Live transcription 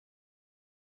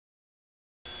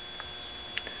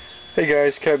Hey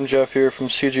guys, Captain Jeff here from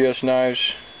CJS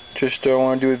Knives. Just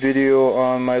want to do a video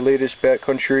on my latest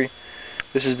backcountry.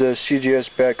 This is the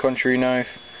CJS Backcountry knife,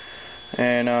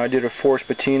 and I did a forced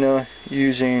patina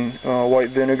using white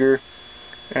vinegar,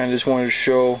 and I just wanted to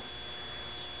show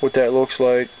what that looks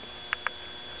like.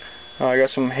 I got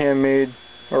some handmade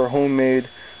or homemade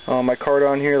micarta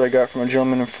on here that I got from a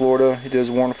gentleman in Florida. He does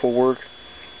wonderful work.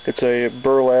 It's a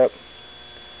burlap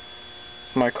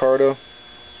micarta.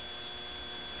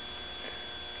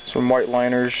 Some white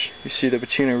liners. You see the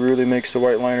patina really makes the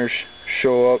white liners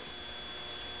show up.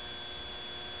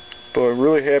 But I'm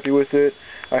really happy with it.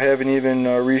 I haven't even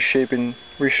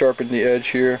resharpened the edge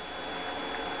here,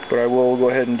 but I will go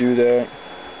ahead and do that.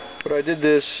 But I did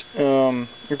this,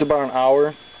 it's about an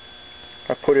hour.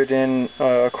 I put it in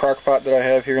a crock pot that I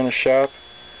have here in the shop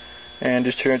and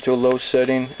just turned it to a low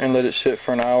setting and let it sit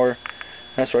for an hour.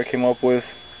 That's what I came up with.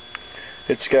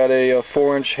 It's got a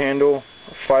 4-inch handle,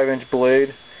 a 5-inch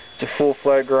blade. It's a full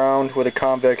flat ground with a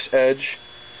convex edge,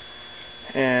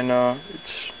 and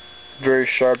it's very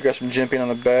sharp. Got some jimping on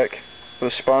the back of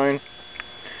the spine,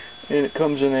 and it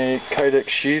comes in a kydex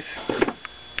sheath.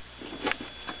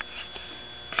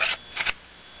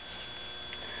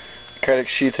 The kydex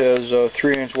sheath has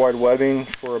 3-inch wide webbing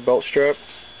for a belt strap,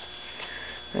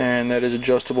 and that is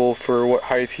adjustable for what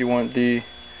height you want the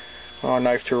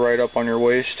knife to ride up on your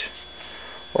waist.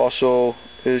 Also,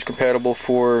 it is compatible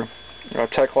for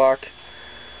tech lock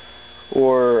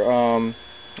or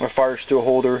a fire steel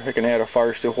holder. I can add a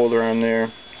fire steel holder on there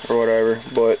or whatever,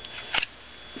 but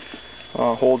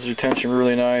holds your tension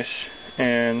really nice,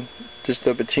 and just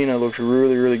the patina looks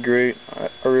really great. I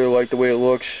really like the way it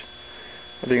looks.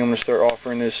 I think I'm going to start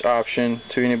offering this option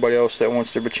to anybody else that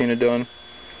wants their patina done.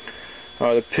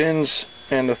 The pins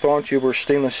and the thong tube were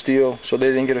stainless steel, so they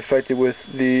didn't get affected with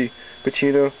the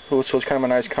patina, so it's kind of a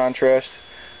nice contrast,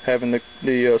 having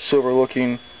the silver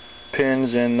looking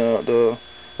pins and the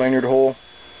lanyard hole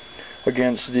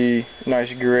against the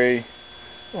nice gray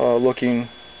looking.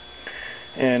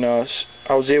 And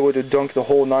I was able to dunk the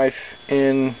whole knife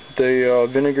in the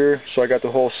vinegar, so I got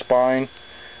the whole spine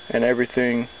and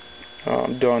everything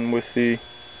done with the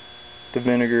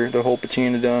vinegar, the whole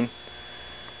patina done.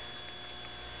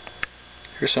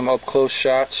 Here's some up close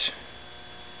shots.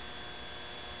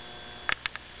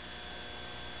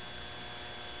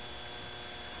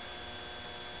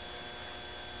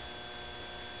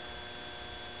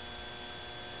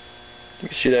 You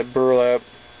can see that burlap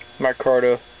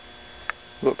micarta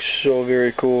looks so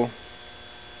very cool.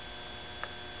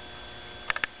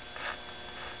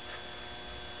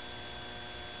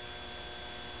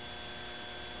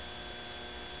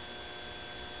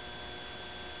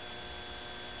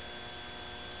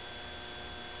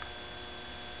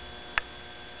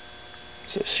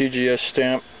 It's a CJS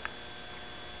stamp.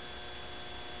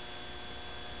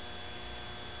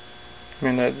 I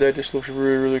mean, that just looks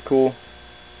really cool.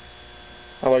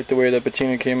 I like the way that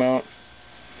patina came out.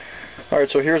 Alright,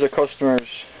 so here's a customer's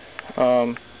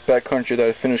backcountry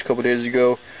that I finished a couple days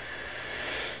ago.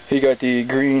 He got the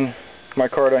green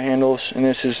micarta handles, and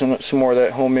this is some more of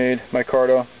that homemade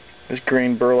micarta. This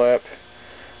green burlap,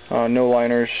 no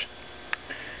liners.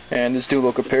 And let's do a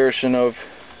little comparison of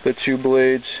the two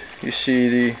blades. You see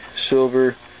the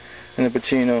silver and the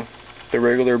patina, the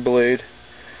regular blade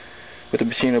with the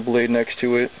patina blade next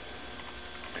to it.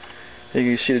 You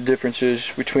can see the differences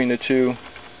between the two.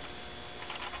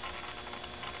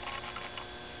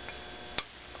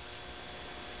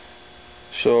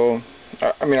 So,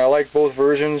 I mean, I like both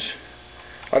versions.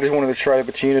 I just wanted to try the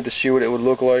patina to see what it would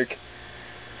look like.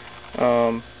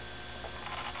 And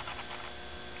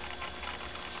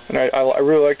I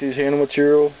really like these handle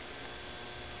material.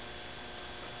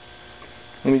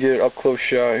 Let me get an up close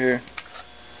shot here.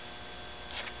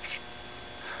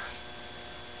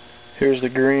 Here's the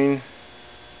green.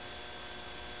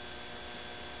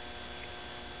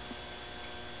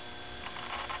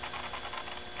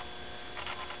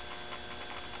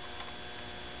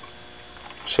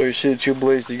 So you see the two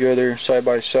blades together side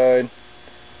by side.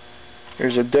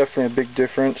 There's definitely a big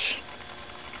difference.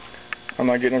 I'm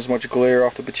not getting as much glare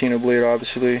off the patina blade,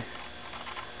 obviously.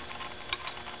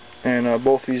 And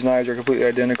both these knives are completely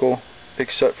identical,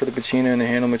 except for the patina and the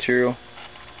handle material.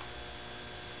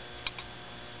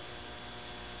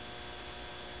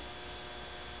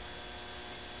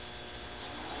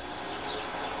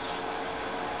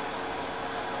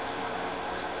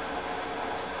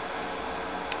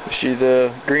 You see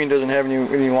the green doesn't have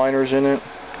any liners in it.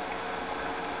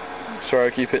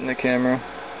 Sorry, I keep hitting the camera.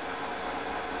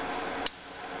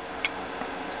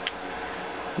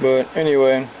 But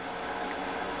anyway,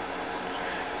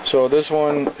 so this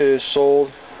one is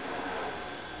sold.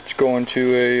 It's going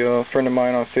to a friend of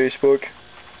mine on Facebook,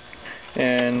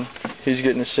 and he's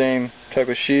getting the same type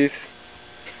of sheath,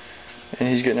 and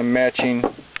he's getting a matching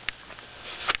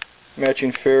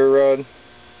ferro rod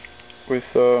with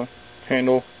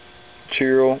handle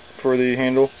material for the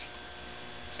handle.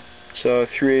 It's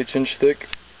 3/8 inch thick,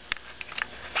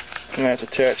 and that's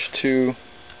attached to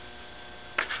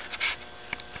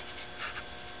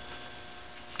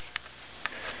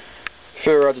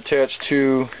ferro rod's attached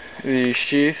to the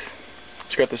sheath.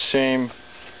 It's got the same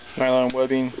nylon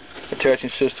webbing attaching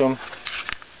system,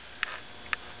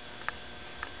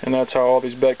 and that's how all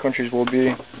these backcountries will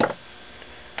be.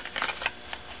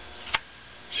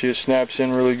 See, it snaps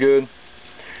in really good.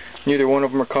 Neither one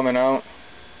of them are coming out,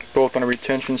 both on a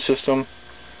retention system.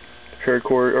 The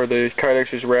paracord or the kydex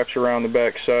just wraps around the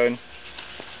back side.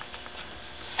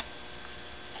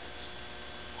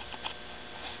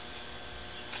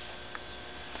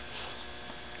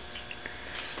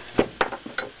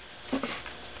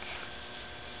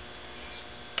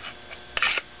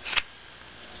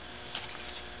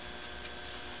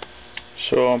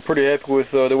 So I'm pretty happy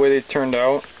with the way they turned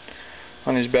out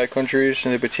on these backcountries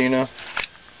and the patina.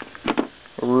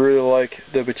 I really like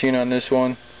the patina on this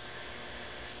one,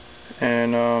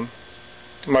 and I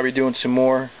might be doing some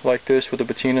more like this with the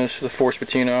patinas, the forced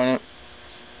patina on it.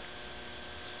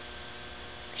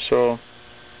 So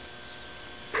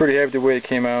pretty happy the way it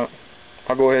came out.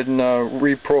 I'll go ahead and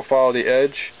re-profile the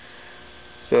edge,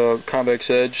 the convex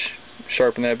edge,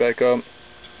 sharpen that back up.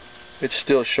 It's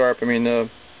still sharp. I mean,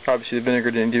 obviously the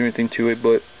vinegar didn't do anything to it,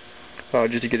 but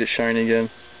just to get it shiny again.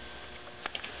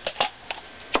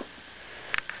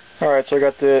 Alright, so I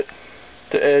got the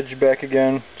edge back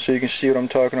again so you can see what I'm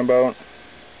talking about.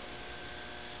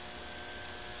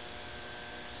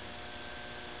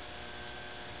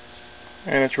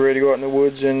 And it's ready to go out in the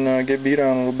woods and get beat on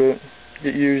a little bit,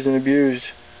 get used and abused.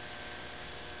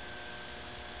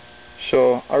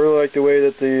 So I really like the way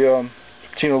that the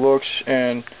patina looks,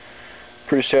 and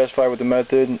pretty satisfied with the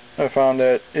method. I found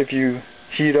that if you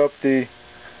heat up the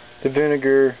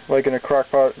vinegar like in a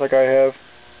crock pot like I have,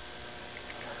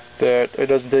 that it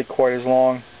doesn't take quite as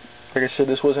long. Like I said,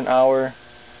 this was an hour,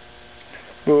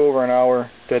 a little over an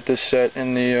hour that this set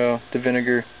in the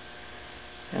vinegar,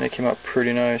 and it came out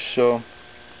pretty nice. So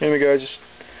anyway guys,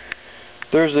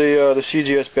 there's the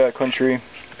CJS Backcountry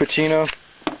patina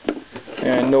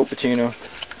and no patina.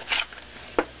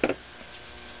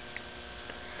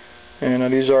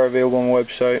 And these are available on the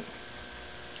website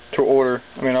to order.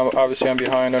 I mean, obviously I'm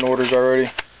behind on orders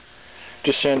already.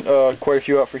 Just sent quite a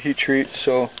few out for heat treat,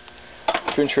 so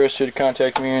if you're interested,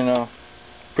 contact me and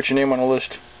put your name on the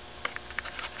list.